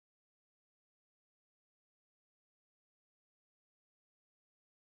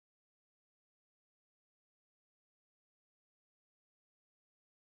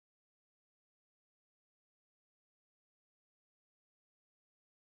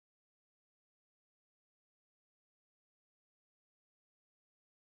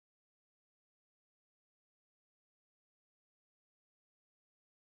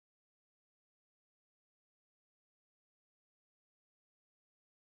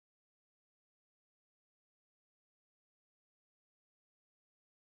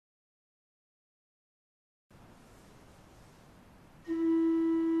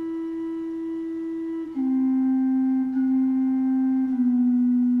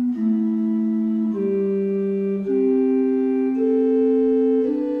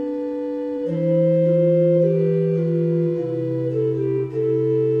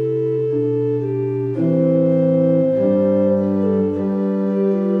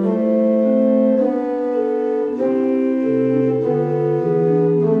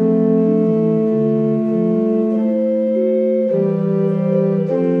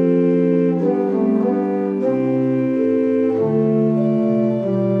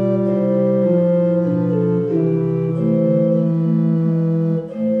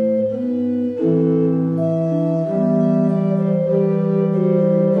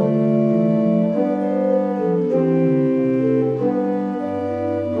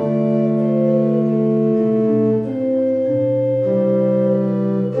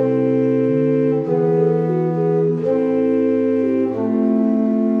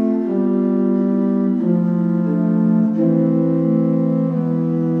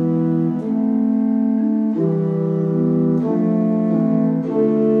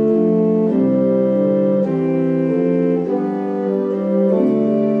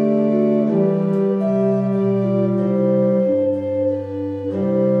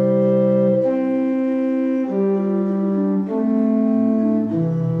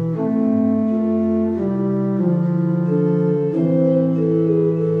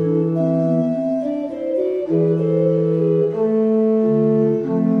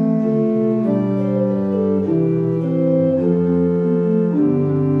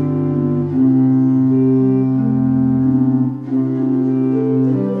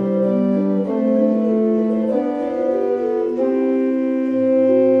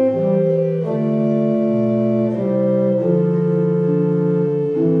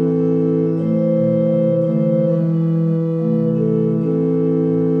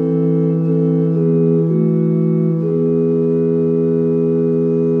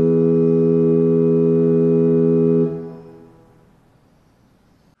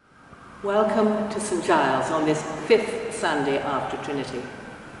Giles on this 5th Sunday after Trinity.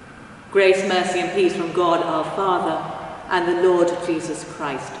 Grace, mercy and peace from God our Father and the Lord Jesus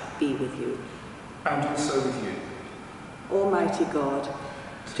Christ be with you. And also with you. Almighty God,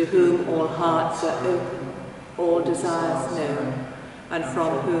 to whom all hearts are open, all desires known, and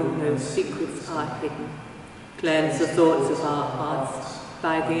from whom no secrets are hidden, cleanse the thoughts of our hearts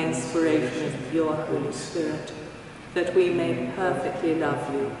by the inspiration of your Holy Spirit, that we may perfectly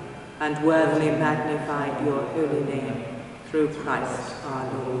love you and worthily magnify your holy name, through Christ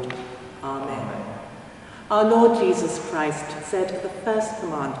our Lord. Amen. Our Lord Jesus Christ said the first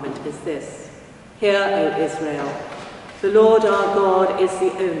commandment is this: Hear, O Israel, the Lord our God is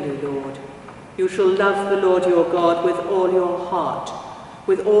the only Lord. You shall love the Lord your God with all your heart,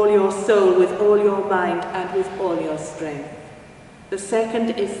 with all your soul, with all your mind, and with all your strength. The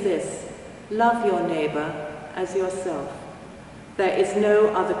second is this: love your neighbour as yourself. There is no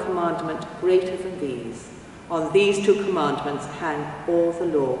other commandment greater than these. On these two commandments hang all the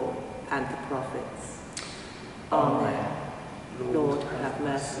law and the prophets. Amen. Lord, have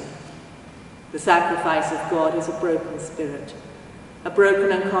mercy. The sacrifice of God is a broken spirit. A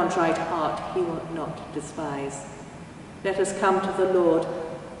broken and contrite heart he will not despise. Let us come to the Lord,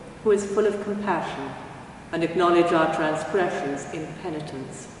 who is full of compassion, and acknowledge our transgressions in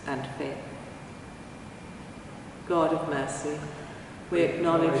penitence and faith. God of mercy, we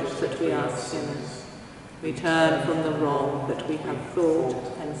acknowledge that we are sinners. We turn from the wrong that we have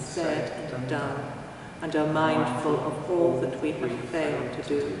thought and said and done, and are mindful of all that we have failed to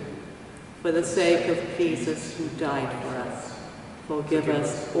do. For the sake of Jesus who died for us, forgive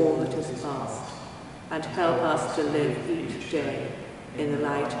us all that is past, and help us to live each day in the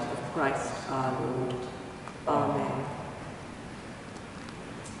light of Christ our Lord. Amen.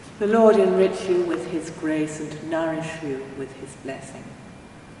 The Lord enrich you with his grace and nourish you with his blessing.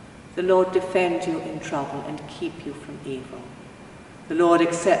 The Lord defend you in trouble and keep you from evil. The Lord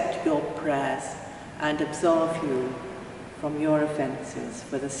accept your prayers and absolve you from your offences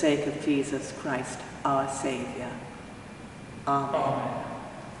for the sake of Jesus Christ, our Saviour. Amen. Amen.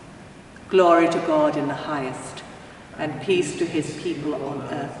 Glory to God in the highest, and peace to his people on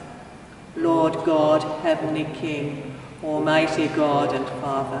earth. Lord God, heavenly King, almighty God and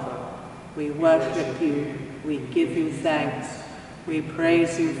Father, we worship you, we give you thanks, we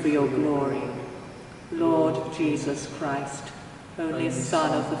praise you for your glory. Lord Jesus Christ, only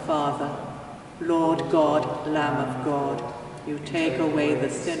Son of the Father, Lord God, Lamb of God, you take away the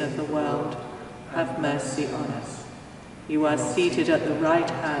sin of the world, have mercy on us. You are seated at the right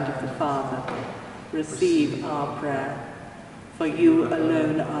hand of the Father. Receive our prayer. For you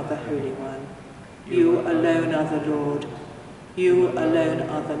alone are the Holy One. You alone are the Lord. You alone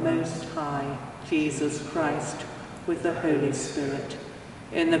are the Most High, Jesus Christ, with the Holy Spirit,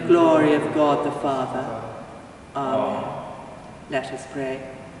 in the glory of God the Father. Amen. Let us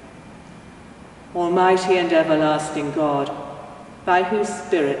pray. Almighty and everlasting God, by whose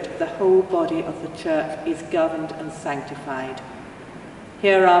Spirit the whole body of the Church is governed and sanctified,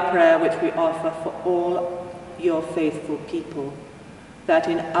 hear our prayer which we offer for all your faithful people, that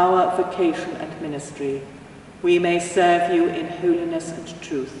in our vocation and ministry we may serve you in holiness and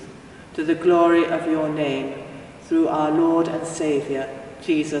truth, to the glory of your name, through our Lord and Saviour,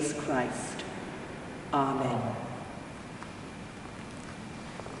 Jesus Christ. Amen.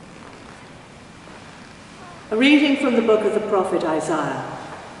 A reading from the book of the prophet Isaiah.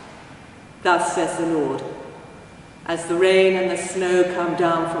 Thus says the Lord, as the rain and the snow come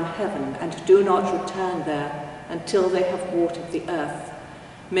down from heaven and do not return there until they have watered the earth,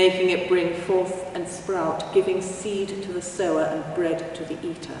 making it bring forth and sprout, giving seed to the sower and bread to the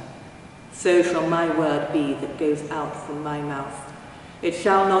eater, so shall my word be that goes out from my mouth. It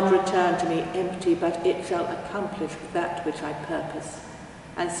shall not return to me empty, but it shall accomplish that which I purpose,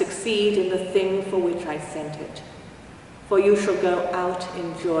 and succeed in the thing for which I sent it. For you shall go out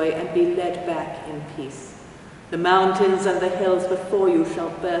in joy and be led back in peace. The mountains and the hills before you shall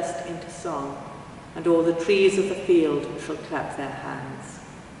burst into song, and all the trees of the field shall clap their hands.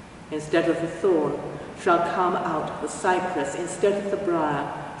 Instead of the thorn shall come out the cypress, instead of the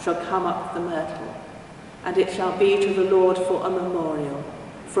briar shall come up the myrtle. And it shall be to the Lord for a memorial,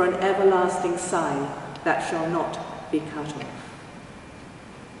 for an everlasting sign that shall not be cut off.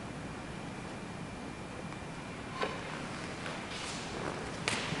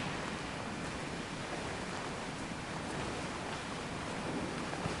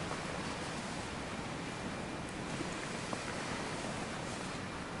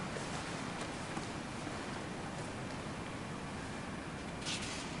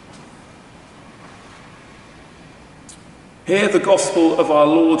 Hear the gospel of our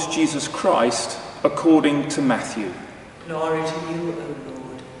Lord Jesus Christ according to Matthew. Glory to you, O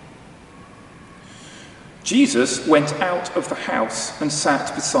Lord. Jesus went out of the house and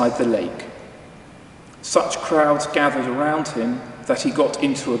sat beside the lake. Such crowds gathered around him that he got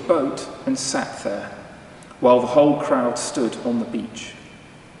into a boat and sat there, while the whole crowd stood on the beach.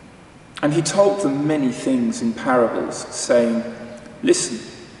 And he told them many things in parables, saying, "Listen,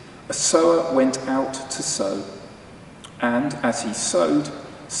 a sower went out to sow, and as he sowed,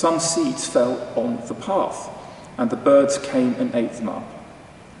 some seeds fell on the path, and the birds came and ate them up.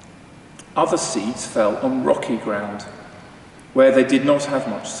 Other seeds fell on rocky ground, where they did not have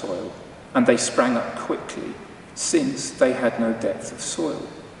much soil, and they sprang up quickly, since they had no depth of soil.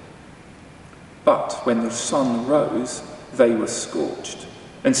 But when the sun rose, they were scorched,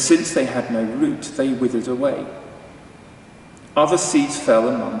 and since they had no root, they withered away. Other seeds fell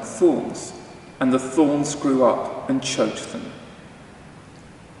among thorns, and the thorns grew up and choked them.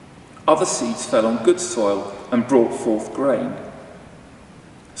 Other seeds fell on good soil and brought forth grain,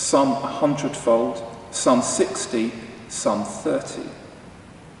 some 100-fold, some 60, some 30.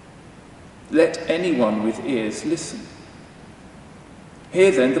 Let anyone with ears listen.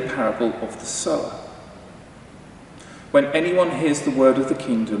 Hear then the parable of the sower. When anyone hears the word of the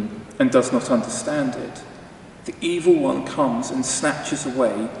kingdom and does not understand it, the evil one comes and snatches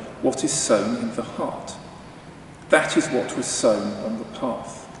away what is sown in the heart. That is what was sown on the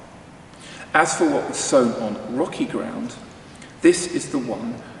path. As for what was sown on rocky ground, this is the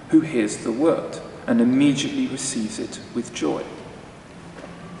one who hears the word and immediately receives it with joy.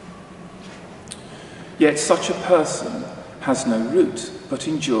 Yet such a person has no root, but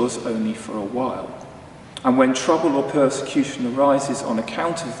endures only for a while. And when trouble or persecution arises on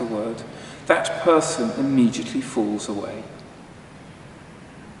account of the word, that person immediately falls away.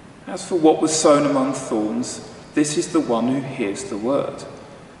 As for what was sown among thorns, this is the one who hears the word.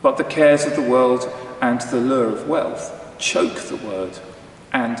 But the cares of the world and the lure of wealth choke the word,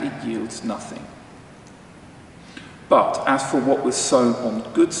 and it yields nothing. But as for what was sown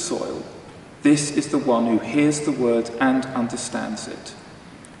on good soil, this is the one who hears the word and understands it,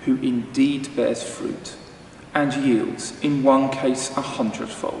 who indeed bears fruit, and yields in one case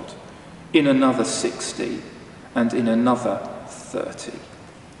 100-fold, in another 60, and in another 30.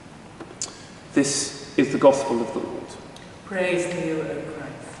 This is the gospel of the Lord. Praise to you, O Christ.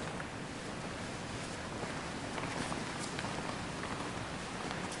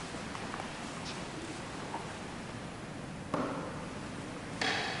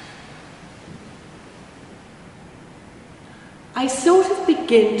 I sort of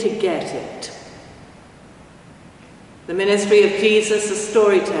begin to get it. The ministry of Jesus, the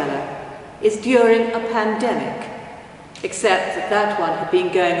storyteller, is during a pandemic, except that that one had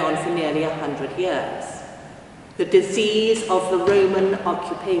been going on for nearly 100 years. The disease of the Roman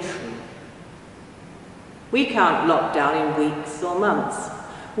occupation. We can't lock down in weeks or months.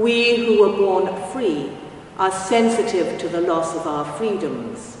 We who were born free are sensitive to the loss of our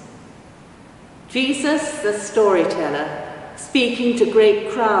freedoms. Jesus, the storyteller, speaking to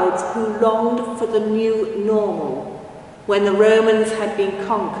great crowds who longed for the new normal when the Romans had been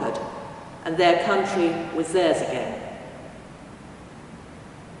conquered and their country was theirs again.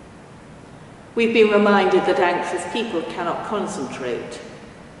 We've been reminded that anxious people cannot concentrate.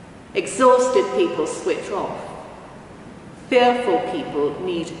 Exhausted people switch off. Fearful people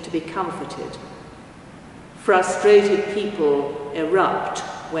need to be comforted. Frustrated people erupt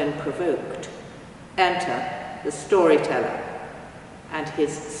when provoked. Enter the storyteller and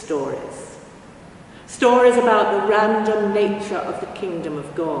his stories. Stories about the random nature of the kingdom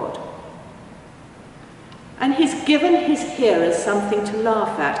of God. And he's given his hearers something to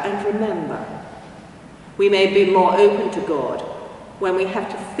laugh at and remember. We may be more open to God when we have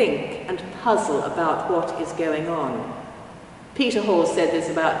to think and puzzle about what is going on. Peter Hall said this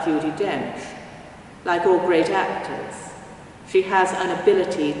about Judi Dench. Like all great actors, she has an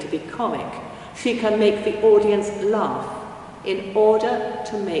ability to be comic. She can make the audience laugh in order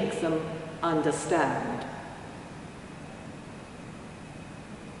to make them understand.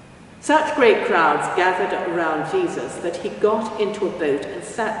 Such great crowds gathered around Jesus that he got into a boat and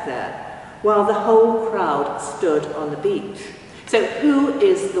sat there, while the whole crowd stood on the beach. So who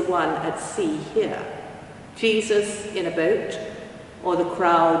is the one at sea here? Jesus in a boat, or the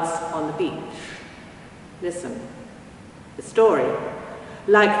crowds on the beach? Listen, the story.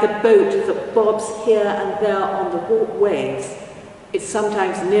 Like the boat that bobs here and there on the waves, it's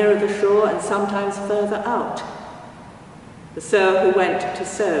sometimes nearer the shore and sometimes further out. The sower who went to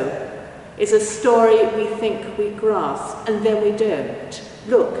sow is a story we think we grasp, and then we don't.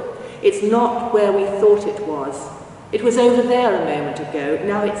 Look, it's not where we thought it was. It was over there a moment ago,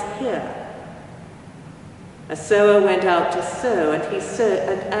 now it's here. A sower went out to sow, and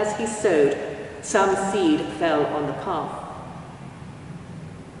as he sowed, some seed fell on the path.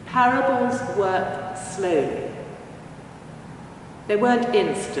 Parables work slowly. They weren't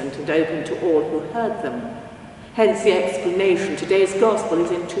instant and open to all who heard them. Hence the explanation. Today's gospel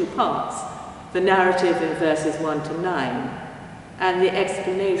is in two parts, the narrative in verses 1 to 9, and the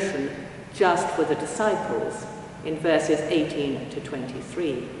explanation just for the disciples in verses 18 to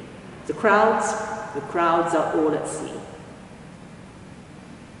 23. The crowds are all at sea.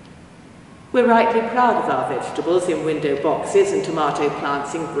 We're rightly proud of our vegetables in window boxes and tomato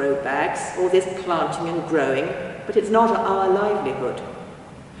plants in grow bags, all this planting and growing, but it's not our livelihood.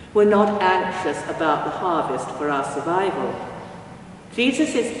 We're not anxious about the harvest for our survival.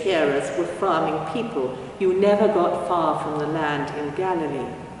 Jesus' hearers were farming people who never got far from the land in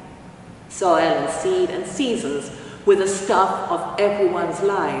Galilee. Soil and seed and seasons were the stuff of everyone's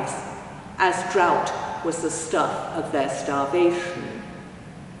lives, as drought was the stuff of their starvation,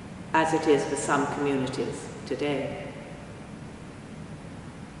 as it is for some communities today.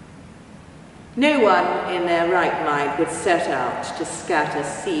 No one in their right mind would set out to scatter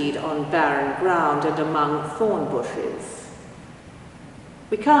seed on barren ground and among thorn bushes.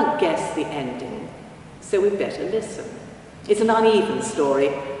 We can't guess the ending, so we better listen. It's an uneven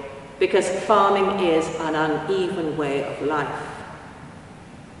story, because farming is an uneven way of life.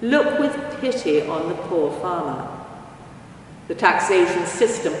 Look with pity on the poor farmer. The taxation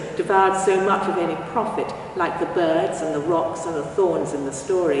system devoured so much of any profit, like the birds and the rocks and the thorns in the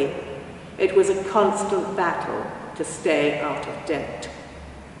story. It was a constant battle to stay out of debt.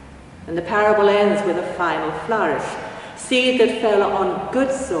 And the parable ends with a final flourish. Seed that fell on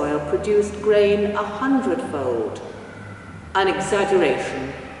good soil produced grain 100-fold. An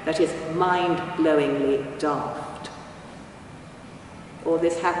exaggeration that is mind-blowingly daft. All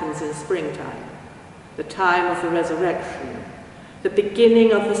this happens in springtime, the time of the resurrection, the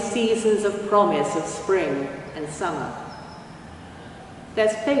beginning of the seasons of promise of spring and summer.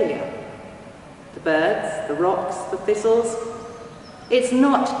 There's failure. The birds, the rocks, the thistles. It's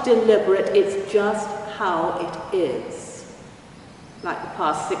not deliberate, it's just how it is. Like the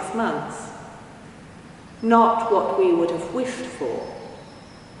past 6 months. Not what we would have wished for.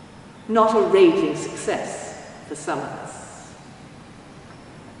 Not a raging success for some of us.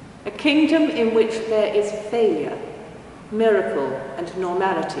 A kingdom in which there is failure, miracle, and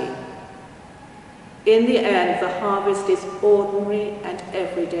normality. In the end, the harvest is ordinary and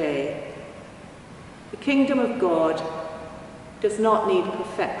everyday. The kingdom of God does not need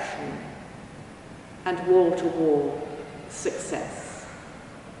perfection and wall-to-wall success.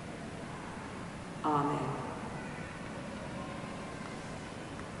 Amen.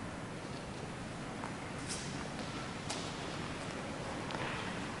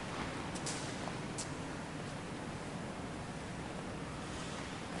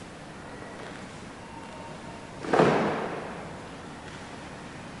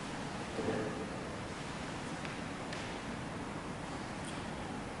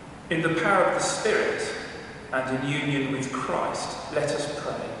 In the power of the Spirit and in union with Christ, let us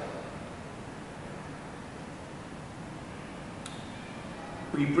pray.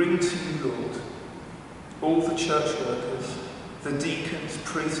 We bring to you, Lord, all the church workers, the deacons,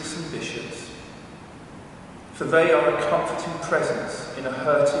 priests and bishops, for they are a comforting presence in a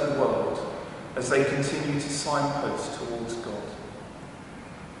hurting world as they continue to signpost towards God.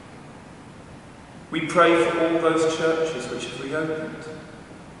 We pray for all those churches which have reopened,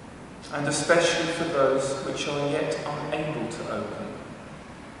 and especially for those which are yet unable to open.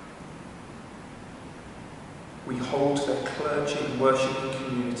 We hold their clergy and worshipping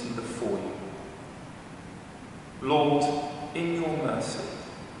community before you. Lord, in your mercy,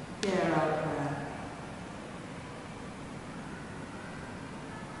 hear our prayer.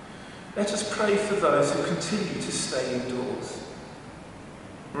 Let us pray for those who continue to stay indoors,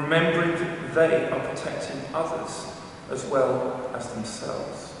 remembering that they are protecting others as well as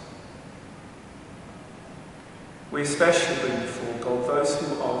themselves. We especially bring before God those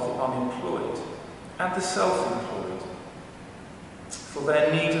who are the unemployed and the self-employed, for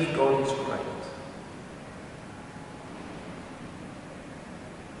their need of God is great.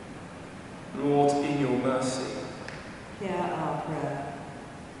 Lord, in your mercy, hear our prayer.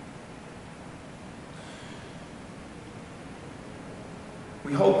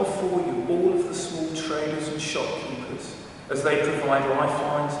 We hold before you all of the small traders and shopkeepers as they provide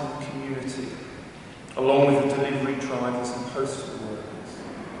lifelines in the community, along with the delivery drivers and postal workers.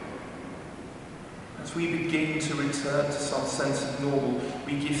 As we begin to return to some sense of normal,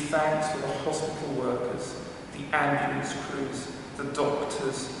 we give thanks for the hospital workers, the ambulance crews, the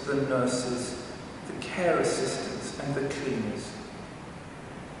doctors, the nurses, the care assistants and the cleaners,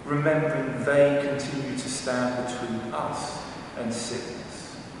 remembering they continue to stand between us and sickness.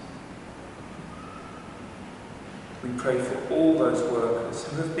 We pray for all those workers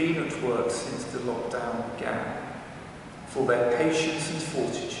who have been at work since the lockdown began, for their patience and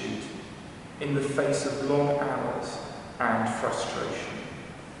fortitude in the face of long hours and frustration.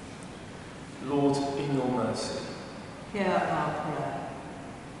 Lord, in your mercy, hear our prayer.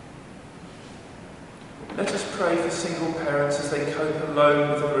 Let us pray for single parents as they cope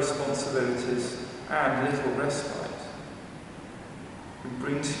alone with their responsibilities and little respite. We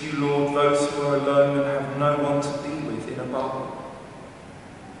bring to you, Lord, those who are alone and have no one to be with in a bubble.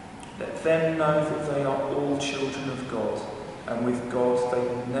 Let them know that they are all children of God, and with God they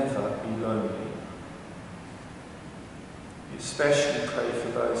will never be lonely. We especially pray for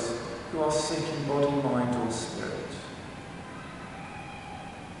those who are sick in body, mind or spirit.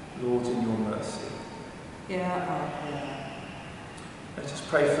 Lord, in your mercy, hear our prayer. let us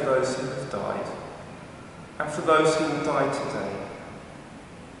pray for those who have died, and for those who will die today.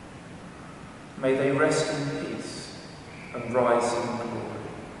 May they rest in peace and rise in glory.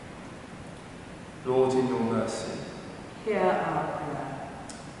 Lord, in your mercy, hear our prayer.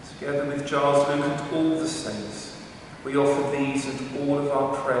 together with Giles, Luke and all the saints, we offer these and all of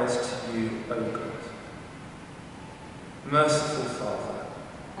our prayers to you, O God. Merciful Father,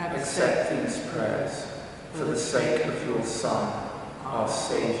 accept these prayers for the sake of your Son, our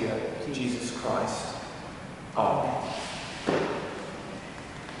Saviour, Jesus Christ. Amen.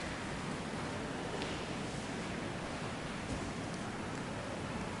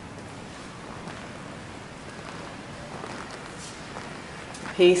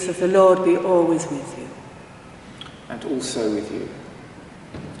 Peace of the Lord be always with you. And also with you.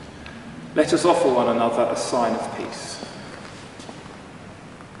 Let us offer one another a sign of peace.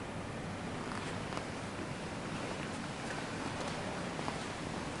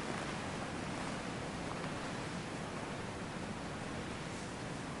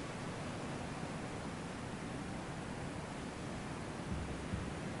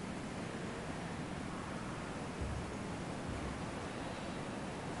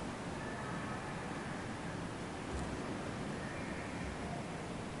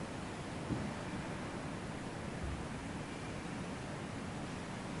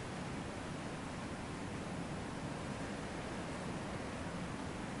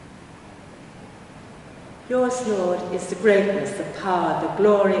 Yours, Lord, is the greatness, the power, the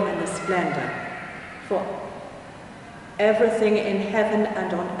glory and the splendour. For everything in heaven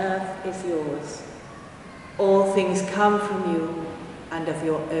and on earth is yours. All things come from you, and of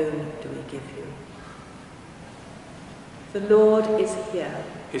your own do we give you. The Lord is here.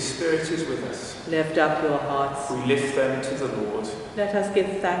 His Spirit is with us. Lift up your hearts. We lift them to the Lord. Let us give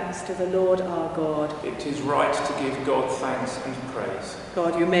thanks to the Lord our God. It is right to give God thanks and praise.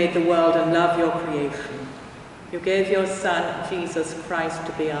 God, you made the world and love your creation. You gave your Son, Jesus Christ,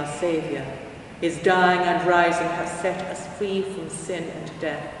 to be our Saviour. His dying and rising have set us free from sin and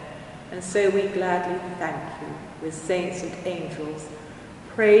death. And so we gladly thank you with saints and angels,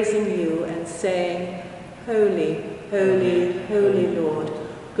 praising you and saying, Holy, holy, holy Lord,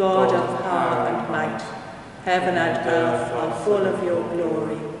 God of power and might. Heaven and earth are full of your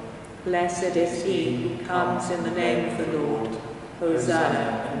glory. Blessed is he who comes in the name of the Lord.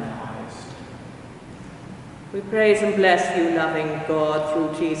 Hosanna in the highest. We praise and bless you, loving God,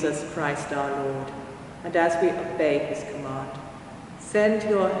 through Jesus Christ our Lord. And as we obey his command, send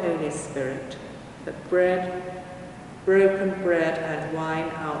your Holy Spirit, that bread, broken bread and wine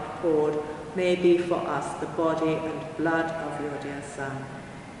outpoured may be for us the body and blood of your dear Son.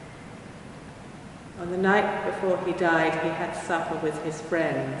 On the night before he died, he had supper with his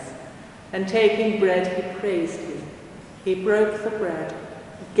friends, and taking bread, he praised you. He broke the bread,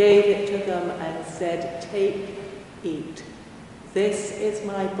 gave it to them, and said, Take, eat. This is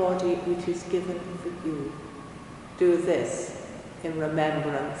my body which is given for you. Do this in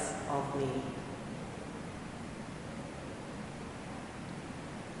remembrance of me.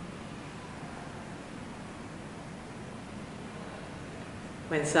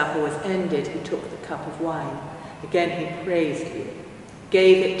 When supper was ended, he took the cup of wine. Again he praised you,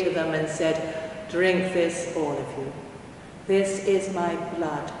 gave it to them and said, Drink this, all of you. This is my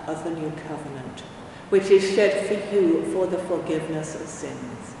blood of the new covenant, which is shed for you for the forgiveness of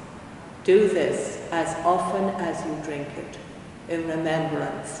sins. Do this as often as you drink it, in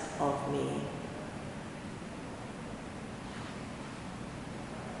remembrance of me.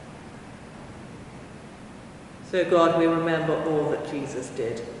 So God, we remember all that Jesus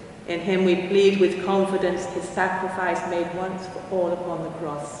did. In him we plead with confidence his sacrifice made once for all upon the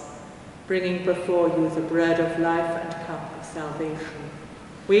cross. bringing before you the bread of life and cup of salvation.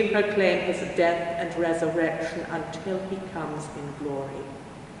 We proclaim his death and resurrection until he comes in glory.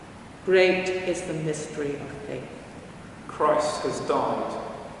 Great is the mystery of faith. Christ has died.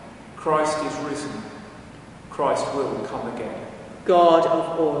 Christ is risen. Christ will come again. God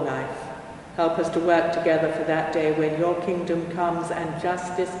of all life, help us to work together for that day when your kingdom comes and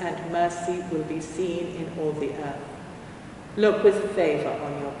justice and mercy will be seen in all the earth. Look with favour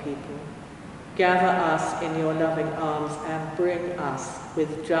on your people. Gather us in your loving arms and bring us,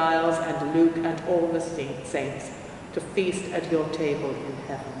 with Giles and Luke and all the saints, to feast at your table in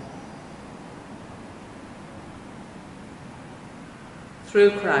heaven.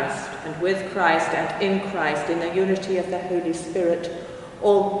 Through Christ, and with Christ, and in Christ, in the unity of the Holy Spirit,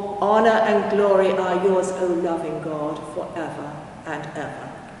 all honour and glory are yours, O loving God, forever and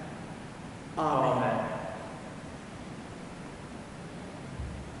ever. Amen. Amen.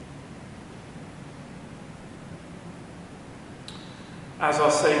 As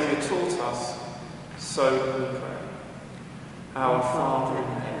our Saviour taught us, so we pray. Our Father in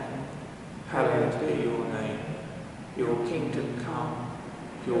heaven, hallowed be your name. Your kingdom come,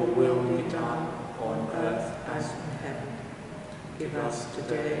 your will be done on earth as in heaven. Give us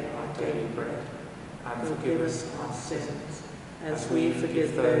today our daily bread, and forgive us our sins, as we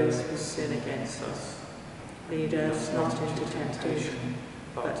forgive those who sin against us. Lead us not into temptation,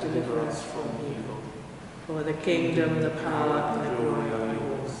 but deliver us from evil. For the kingdom, the power, and the glory are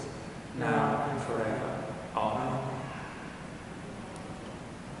yours, now and forever. Amen.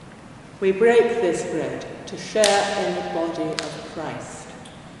 We break this bread to share in the body of Christ.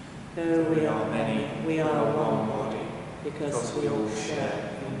 Though we are many, we are one body, because we all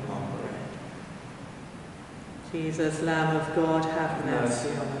share in one bread. Jesus, Lamb of God, have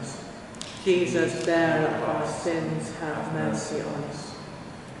mercy on us. Jesus, bearer of our sins, have mercy on us.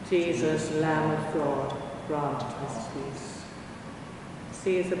 Jesus, Lamb of God, grant us peace.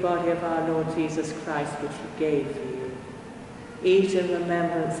 Seize the body of our Lord Jesus Christ, which he gave for you. Eat in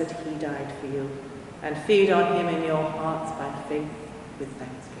remembrance that he died for you, and feed on him in your hearts by faith with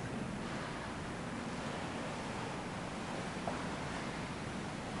thanksgiving.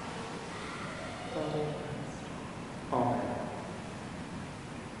 Amen.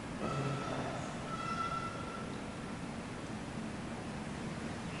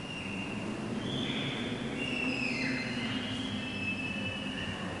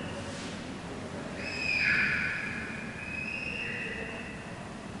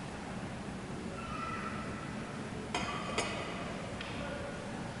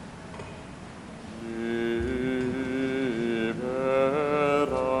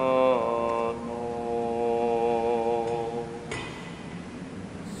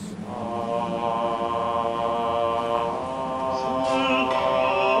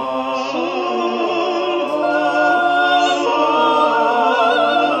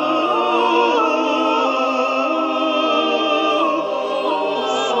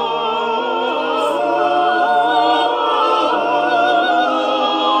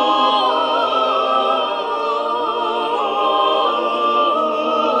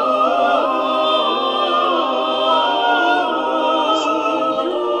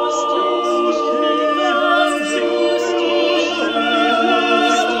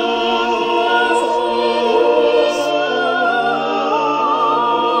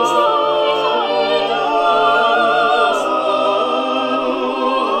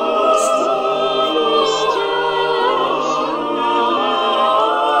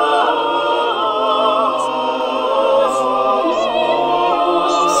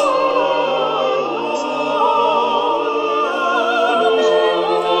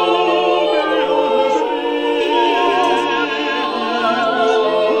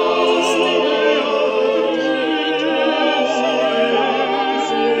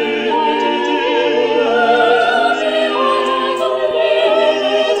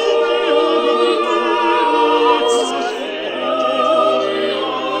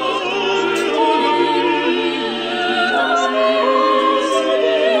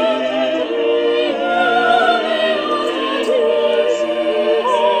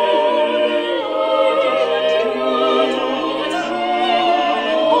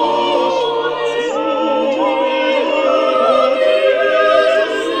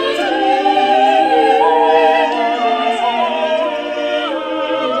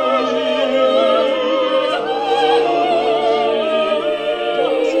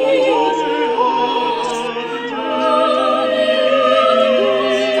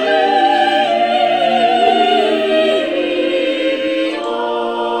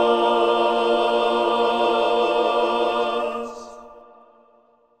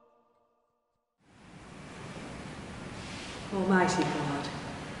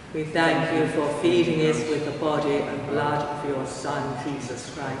 We thank you for feeding us with the body and blood of your Son,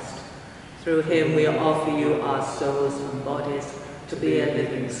 Jesus Christ. Through him we offer you our souls and bodies to be a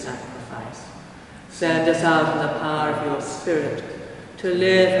living sacrifice. Send us out in the power of your Spirit to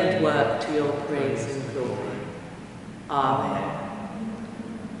live and work to your praise and glory. Amen.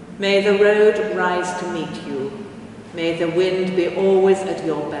 May the road rise to meet you. May the wind be always at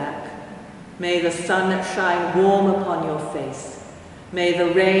your back. May the sun shine warm upon your face. May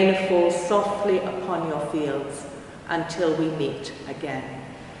the rain fall softly upon your fields until we meet again.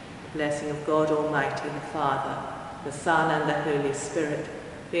 The blessing of God Almighty, the Father, the Son, and the Holy Spirit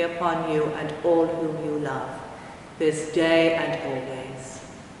be upon you and all whom you love, this day and always.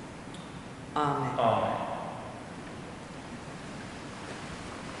 Amen. Amen.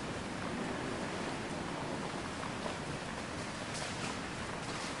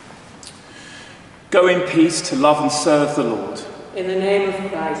 Go in peace to love and serve the Lord. In the name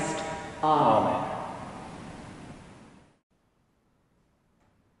of Christ.